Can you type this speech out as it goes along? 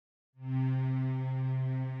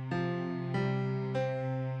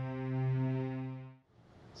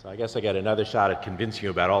So I guess I got another shot at convincing you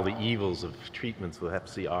about all the evils of treatments with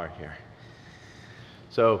FCR here.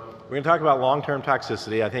 So we're going to talk about long-term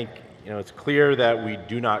toxicity. I think it's clear that we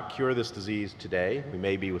do not cure this disease today. We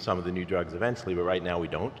may be with some of the new drugs eventually, but right now we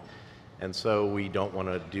don't. And so we don't want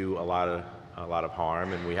to do a lot of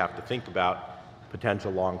harm, and we have to think about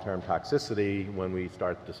potential long-term toxicity when we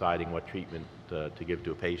start deciding what treatment to give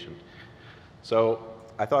to a patient. So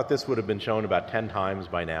I thought this would have been shown about 10 times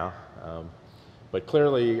by now. But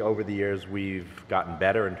clearly, over the years, we've gotten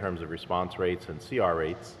better in terms of response rates and CR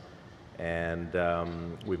rates. And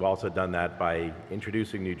we've also done that by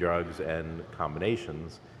introducing new drugs and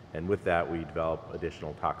combinations. And with that, we develop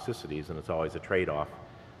additional toxicities. And it's always a trade-off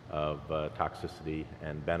of toxicity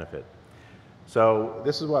and benefit. So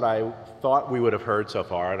this is what I thought we would have heard so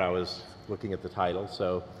far. And I was looking at the title.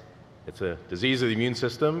 So it's a disease of the immune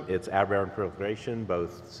system. It's aberrant proliferation,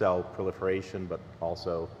 both cell proliferation, but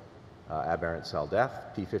also aberrant cell death.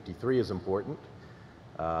 P53 is important.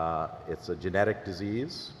 It's a genetic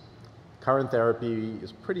disease. Current therapy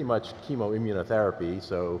is pretty much chemoimmunotherapy,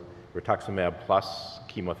 so rituximab plus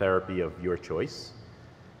chemotherapy of your choice.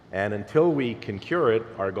 And until we can cure it,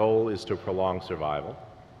 our goal is to prolong survival.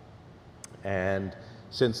 And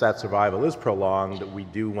since that survival is prolonged, we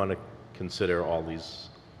do want to consider all these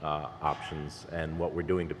options and what we're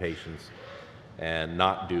doing to patients and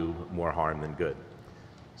not do more harm than good.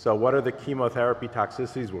 So what are the chemotherapy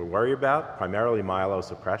toxicities we're worried about? Primarily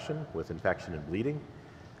myelosuppression with infection and bleeding.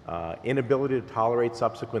 Inability to tolerate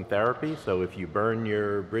subsequent therapy. So if you burn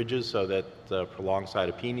your bridges so that prolonged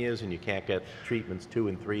cytopenias and you can't get treatments 2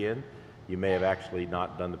 and 3 in, you may have actually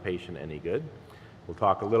not done the patient any good. We'll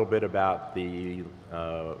talk a little bit about the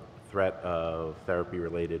threat of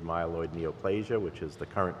therapy-related myeloid neoplasia, which is the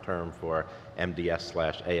current term for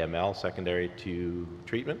MDS/AML secondary to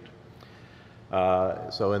treatment.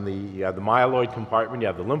 So you have the myeloid compartment, you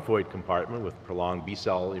have the lymphoid compartment with prolonged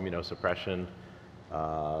B-cell immunosuppression,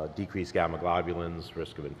 decreased gamma globulins,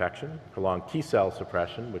 risk of infection, prolonged T-cell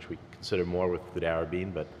suppression, which we consider more with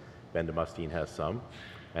fludarabine, but bendamustine has some,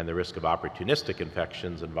 and the risk of opportunistic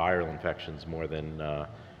infections and viral infections more than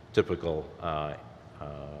typical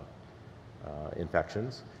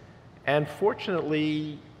infections. And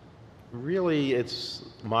fortunately, really, it's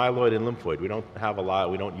myeloid and lymphoid. We don't have a lot,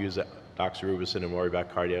 we don't use doxorubicin and worry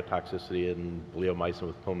about cardiotoxicity and bleomycin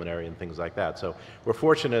with pulmonary and things like that. So we're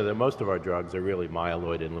fortunate that most of our drugs are really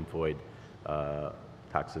myeloid and lymphoid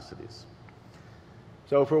toxicities.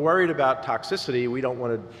 So if we're worried about toxicity, we don't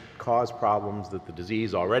want to cause problems that the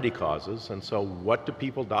disease already causes. And so what do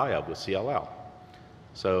people die of with CLL?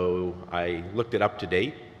 So I looked it up to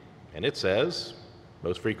date, and it says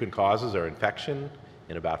most frequent causes are infection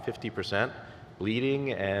in about 50%,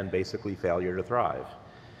 bleeding, and basically failure to thrive.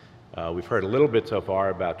 We've heard a little bit so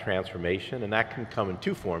far about transformation, and that can come in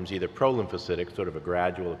 2 forms, either prolymphocytic, sort of a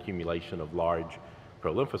gradual accumulation of large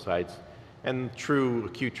prolymphocytes, and true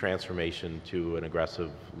acute transformation to an aggressive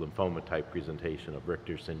lymphoma-type presentation of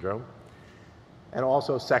Richter syndrome. And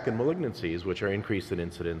also second malignancies, which are increased in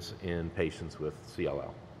incidence in patients with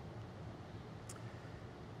CLL.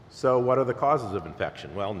 So what are the causes of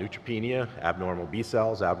infection? Well, neutropenia, abnormal B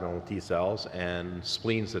cells, abnormal T cells, and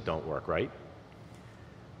spleens that don't work right.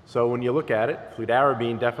 So when you look at it,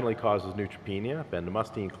 fludarabine definitely causes neutropenia.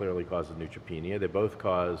 Bendamustine clearly causes neutropenia. They both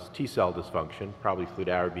cause T-cell dysfunction, probably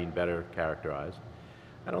fludarabine better characterized.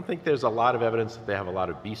 I don't think there's a lot of evidence that they have a lot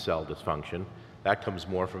of B-cell dysfunction. That comes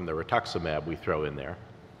more from the rituximab we throw in there.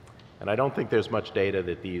 And I don't think there's much data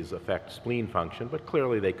that these affect spleen function, but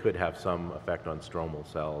clearly they could have some effect on stromal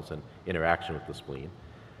cells and interaction with the spleen.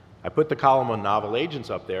 I put the column on novel agents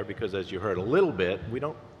up there because, as you heard a little bit,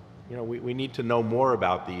 we need to know more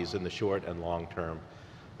about these in the short and long-term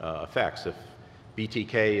effects. If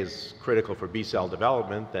BTK is critical for B-cell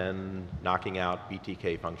development, then knocking out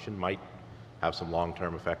BTK function might have some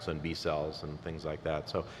long-term effects on B cells and things like that.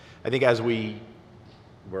 So I think as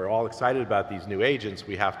we're all excited about these new agents,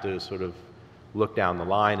 we have to sort of look down the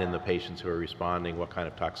line in the patients who are responding, what kind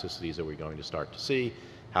of toxicities are we going to start to see,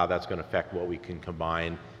 how that's going to affect what we can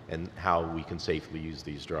combine, and how we can safely use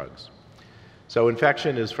these drugs. So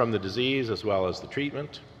infection is from the disease as well as the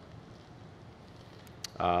treatment.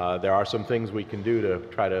 There are some things we can do to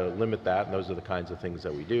try to limit that, and those are the kinds of things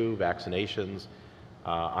that we do. Vaccinations.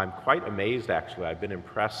 I'm quite amazed, actually. I've been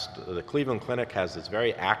impressed. The Cleveland Clinic has this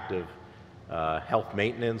very active health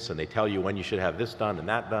maintenance, and they tell you when you should have this done and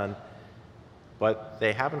that done. But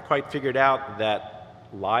they haven't quite figured out that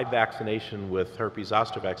live vaccination with herpes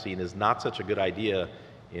zoster vaccine is not such a good idea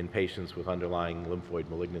in patients with underlying lymphoid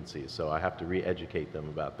malignancies. So I have to re-educate them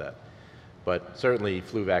about that. But certainly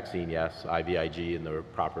flu vaccine, yes, IVIG in the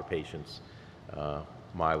proper patients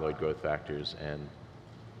myeloid growth factors and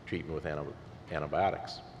treatment with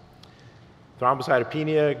antibiotics.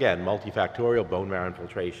 Thrombocytopenia, again, multifactorial, bone marrow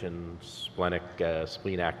infiltration,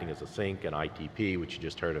 spleen acting as a sink, and ITP, which you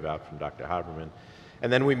just heard about from Dr. Haberman.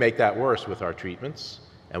 And then we make that worse with our treatments,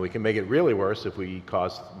 and we can make it really worse if we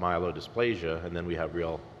cause myelodysplasia, and then we have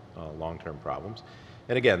real long-term problems.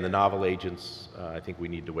 And again, the novel agents, I think we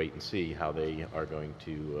need to wait and see how they are going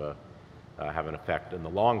to have an effect in the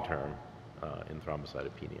long term in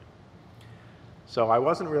thrombocytopenia. So I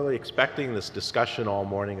wasn't really expecting this discussion all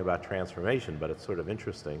morning about transformation, but it's sort of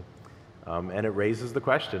interesting. And it raises the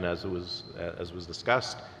question, as was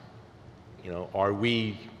discussed, are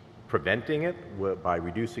we preventing it by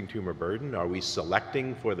reducing tumor burden? Are we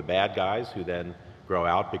selecting for the bad guys who then grow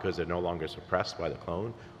out because they're no longer suppressed by the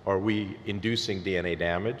clone? Or are we inducing DNA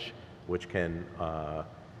damage, which can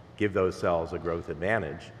give those cells a growth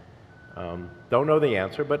advantage? Don't know the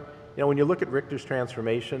answer, but when you look at Richter's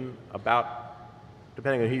transformation,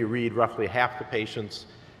 depending on who you read, roughly half the patients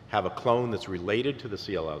have a clone that's related to the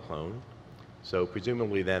CLL clone. So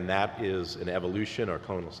presumably then that is an evolution or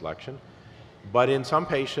clonal selection. But in some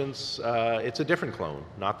patients, it's a different clone,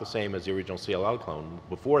 not the same as the original CLL clone.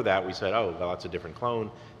 Before that, we said, oh, well, that's a different clone.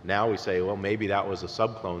 Now we say, well, maybe that was a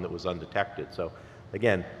subclone that was undetected. So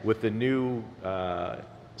again, with the new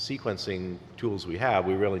sequencing tools we have,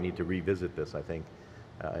 we really need to revisit this, I think,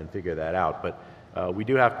 and figure that out. But we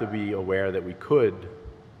do have to be aware that we could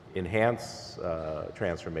enhance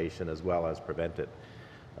transformation as well as prevent it.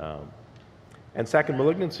 And second,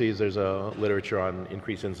 malignancies, there's a literature on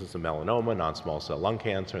increased incidence of melanoma, non-small cell lung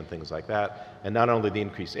cancer, and things like that. And not only the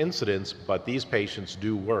increased incidence, but these patients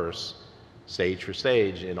do worse stage for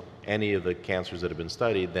stage in any of the cancers that have been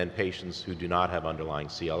studied than patients who do not have underlying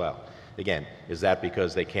CLL. Again, is that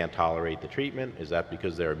because they can't tolerate the treatment? Is that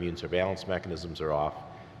because their immune surveillance mechanisms are off?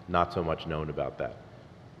 Not so much known about that.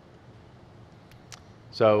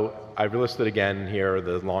 So I've listed again here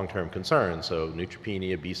the long-term concerns. So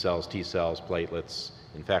neutropenia, B cells, T cells, platelets,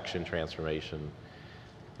 infection, transformation,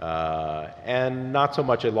 and not so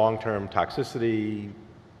much a long-term toxicity.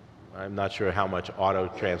 I'm not sure how much auto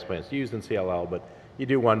transplants used in CLL, but you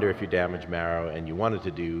do wonder if you damage marrow and you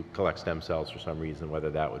wanted to collect stem cells for some reason, whether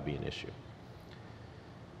that would be an issue.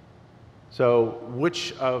 So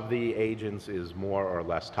which of the agents is more or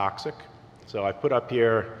less toxic? So I put up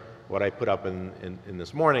here what I put up in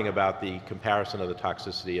this morning about the comparison of the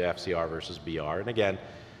toxicity of FCR versus BR. And again,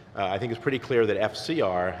 I think it's pretty clear that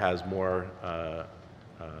FCR has more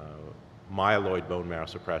myeloid bone marrow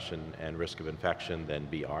suppression and risk of infection than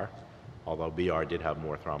BR, although BR did have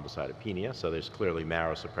more thrombocytopenia, so there's clearly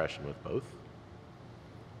marrow suppression with both.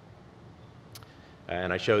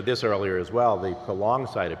 And I showed this earlier as well, the prolonged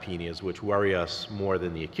cytopenias, which worry us more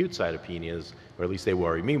than the acute cytopenias, or at least they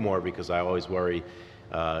worry me more because I always worry,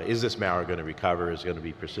 is this marrow going to recover? Is it going to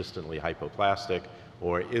be persistently hypoplastic?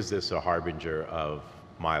 Or is this a harbinger of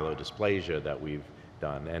myelodysplasia that we've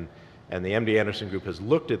done? And the MD Anderson group has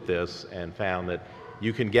looked at this and found that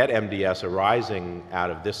you can get MDS arising out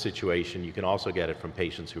of this situation. You can also get it from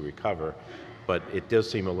patients who recover, but it does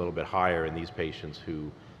seem a little bit higher in these patients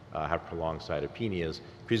who have prolonged cytopenias,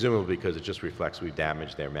 presumably because it just reflects we've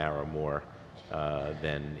damaged their marrow more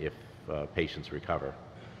than if patients recover.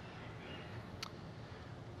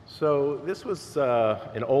 So this was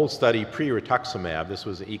an old study pre-rituximab. This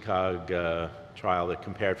was an ECOG trial that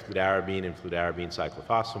compared fludarabine and fludarabine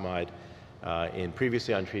cyclophosphamide in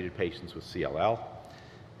previously untreated patients with CLL.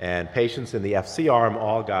 And patients in the FC arm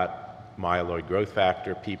all got myeloid growth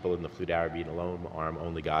factor. People in the fludarabine alone arm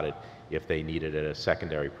only got it if they needed a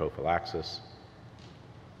secondary prophylaxis.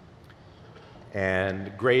 And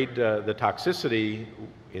the toxicity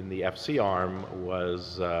in the FC arm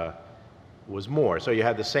was more. So you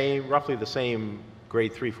had roughly the same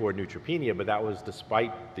grade 3/4 neutropenia, but that was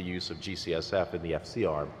despite the use of GCSF in the FC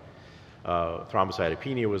arm.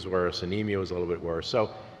 Thrombocytopenia was worse, anemia was a little bit worse. So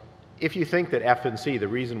if you think that F and C, the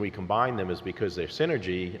reason we combine them is because there's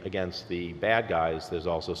synergy against the bad guys, there's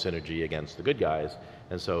also synergy against the good guys.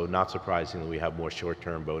 And so not surprisingly, we have more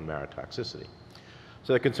short-term bone marrow toxicity.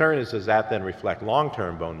 So the concern is, does that then reflect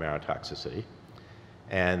long-term bone marrow toxicity?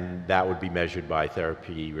 And that would be measured by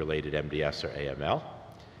therapy-related MDS or AML.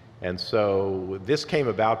 And so this came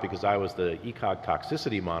about because I was the ECOG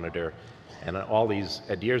toxicity monitor, and all these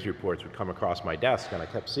ADIRS reports would come across my desk, and I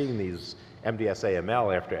kept seeing these MDS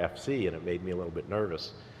AML after FC, and it made me a little bit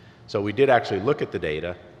nervous. So we did actually look at the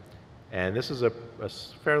data, and this is a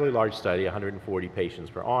fairly large study, 140 patients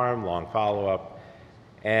per arm, long follow-up,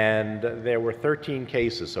 and there were 13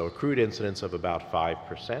 cases, so accrued incidence of about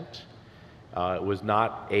 5%. It was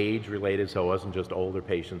not age-related, so it wasn't just older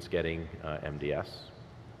patients getting MDS.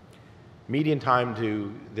 Median time to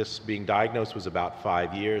this being diagnosed was about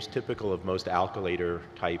 5 years, typical of most alkylator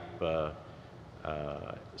type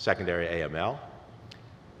secondary AML.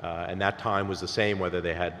 And that time was the same whether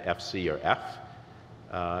they had FC or F.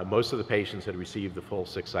 Most of the patients had received the full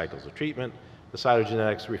 6 cycles of treatment. The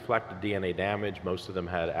cytogenetics reflected DNA damage. Most of them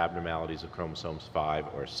had abnormalities of chromosomes 5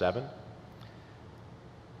 or 7.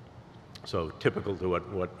 So typical to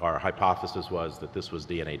what our hypothesis was, that this was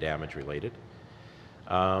DNA damage related.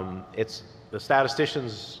 The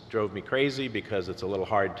statisticians drove me crazy because it's a little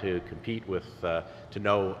hard to compete with, to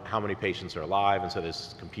know how many patients are alive, and so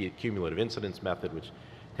this cumulative incidence method, which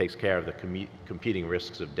takes care of the competing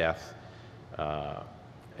risks of death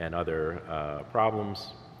and other problems.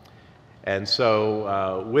 And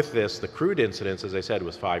so with this, the crude incidence, as I said,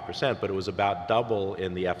 was 5%, but it was about double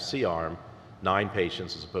in the FC arm, 9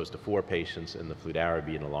 patients as opposed to 4 patients in the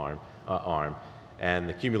fludarabine arm. And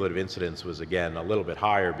the cumulative incidence was, again, a little bit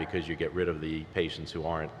higher because you get rid of the patients who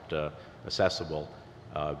aren't accessible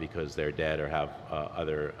because they're dead or have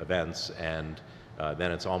other events. And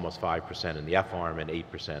then it's almost 5% in the F arm and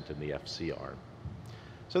 8% in the FC arm.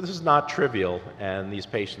 So this is not trivial, and these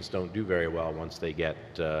patients don't do very well once they get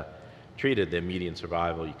treated. Their median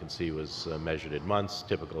survival, you can see, was measured in months,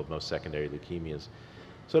 typical of most secondary leukemias.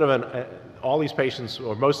 Sort of all these patients,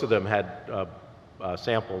 or most of them, had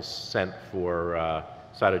samples sent for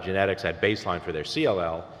cytogenetics at baseline for their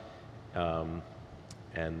CLL.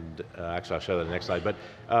 Actually, I'll show that in the next slide.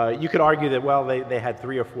 But you could argue that, well, they had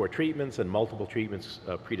 3 or 4 treatments and multiple treatments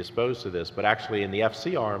predisposed to this. But actually, in the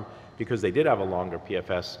FC arm, because they did have a longer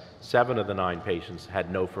PFS, 7 of the 9 patients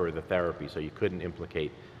had no further therapy, so you couldn't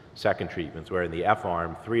implicate second treatments, where in the F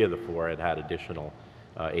arm, 3 of the 4 had additional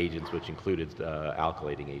agents, which included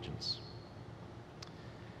alkylating agents.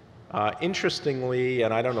 Interestingly,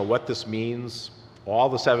 and I don't know what this means, all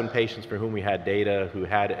the 7 patients for whom we had data who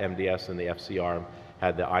had MDS in the FC arm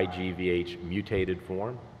had the IGVH mutated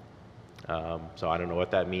form. So I don't know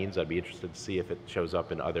what that means. I'd be interested to see if it shows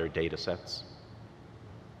up in other data sets.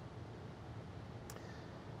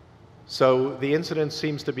 So the incidence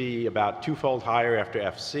seems to be about 2-fold higher after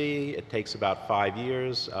FC. It takes about 5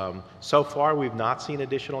 years. So far, we've not seen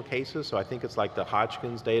additional cases, so I think it's like the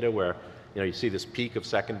Hodgkin's data where you see this peak of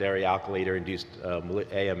secondary alkylator-induced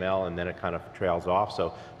AML, and then it kind of trails off,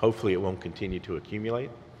 so hopefully it won't continue to accumulate.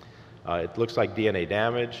 It looks like DNA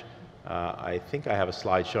damage. I think I have a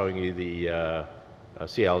slide showing you the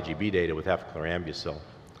CLGB data with F-chlorambucil.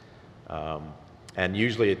 And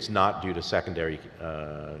usually it's not due to secondary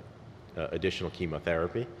additional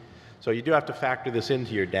chemotherapy. So you do have to factor this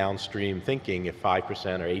into your downstream thinking. If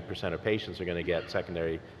 5% or 8% of patients are going to get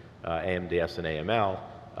secondary AMDS and AML,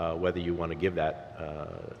 whether you want to give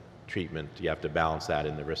that treatment, you have to balance that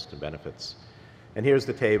in the risks and benefits. And here's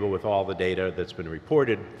the table with all the data that's been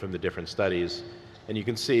reported from the different studies. And you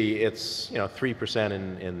can see it's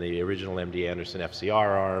 3% in the original MD Anderson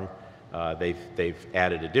FCR arm. They've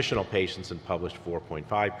added additional patients and published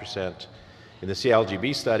 4.5%. In the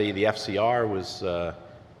CLGB study, the FCR was, the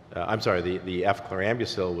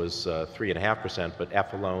F-chlorambucil was 3.5%, but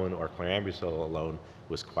F alone or chlorambucil alone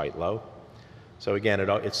was quite low. So again,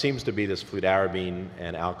 it seems to be this fludarabine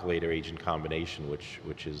and alkylator agent combination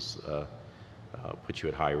which is puts you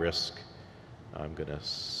at high risk. I'm going to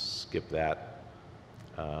skip that.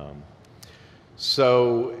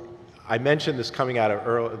 So I mentioned this coming out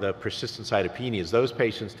of the persistent cytopenias. Those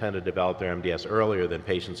patients tend to develop their MDS earlier than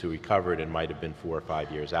patients who recovered and might have been 4 or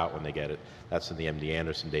 5 years out when they get it. That's in the MD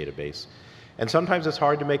Anderson database. And sometimes it's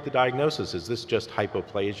hard to make the diagnosis. Is this just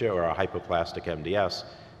hypoplasia or a hypoplastic MDS?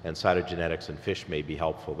 And cytogenetics and FISH may be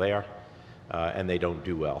helpful there, and they don't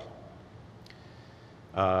do well.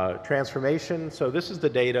 Transformation, so this is the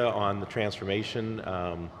data on the transformation.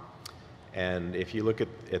 And if you look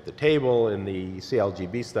at the table in the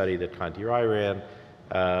CLGB study that Kanti Rai ran,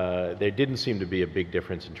 there didn't seem to be a big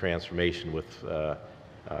difference in transformation with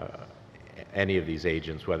any of these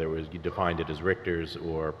agents, whether it was you defined it as Richter's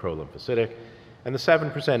or prolymphocytic. And the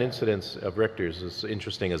 7% incidence of Richter's is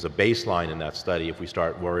interesting as a baseline in that study if we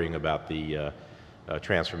start worrying about the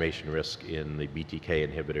transformation risk in the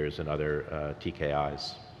BTK inhibitors and other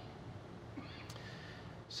TKIs.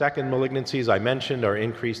 Second, malignancies I mentioned are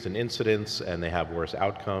increased in incidence and they have worse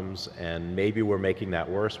outcomes, and maybe we're making that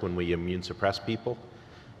worse when we immune suppress people.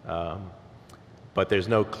 But there's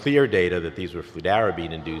no clear data that these were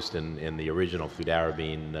fludarabine induced in the original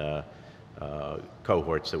fludarabine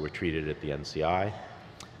cohorts that were treated at the NCI.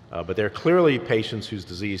 But there are clearly patients whose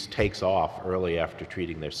disease takes off early after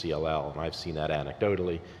treating their CLL, and I've seen that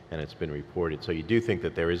anecdotally, and it's been reported. So you do think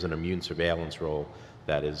that there is an immune surveillance role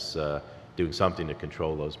that is doing something to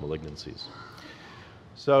control those malignancies.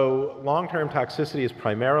 So long-term toxicity is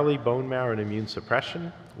primarily bone marrow and immune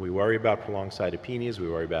suppression. We worry about prolonged cytopenias,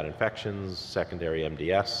 we worry about infections, secondary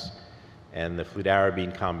MDS, and the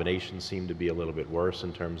fludarabine combinations seem to be a little bit worse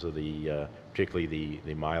in terms of particularly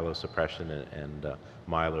the myelosuppression and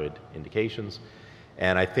myeloid indications.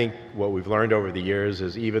 And I think what we've learned over the years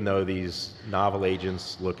is even though these novel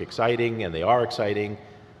agents look exciting, and they are exciting,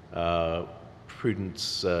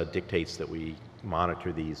 prudence dictates that we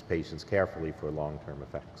monitor these patients carefully for long-term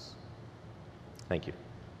effects. Thank you.